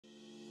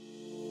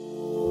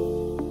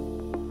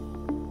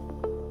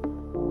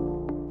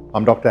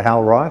I'm Dr.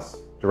 Hal Rice,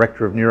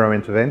 Director of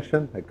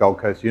Neurointervention at Gold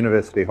Coast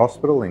University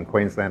Hospital in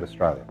Queensland,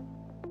 Australia.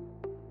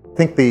 I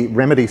think the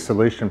Remedi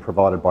solution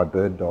provided by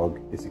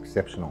BirdDog is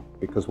exceptional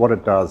because what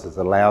it does is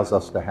allows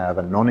us to have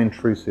a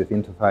non-intrusive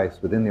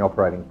interface within the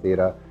operating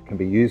theatre. It can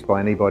be used by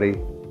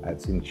anybody.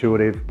 It's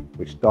intuitive,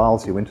 which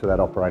dials you into that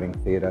operating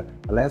theatre,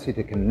 allows you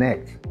to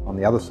connect on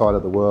the other side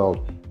of the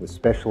world with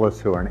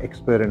specialists who are an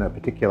expert in a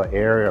particular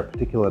area, a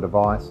particular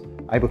device,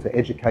 able to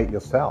educate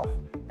yourself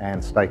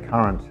and stay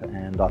current.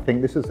 And I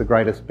think this is the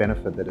greatest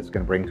benefit that it's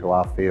going to bring to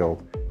our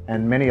field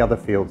and many other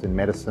fields in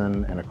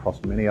medicine and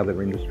across many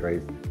other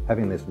industries.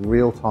 Having this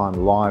real-time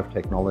live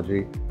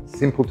technology,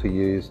 simple to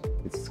use,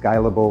 it's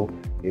scalable,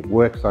 it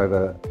works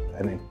over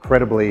an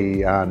incredibly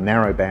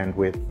narrow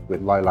bandwidth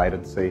with low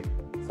latency.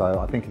 So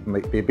I think it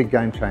can be a big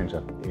game changer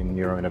in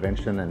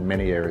neurointervention and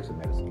many areas of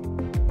medicine.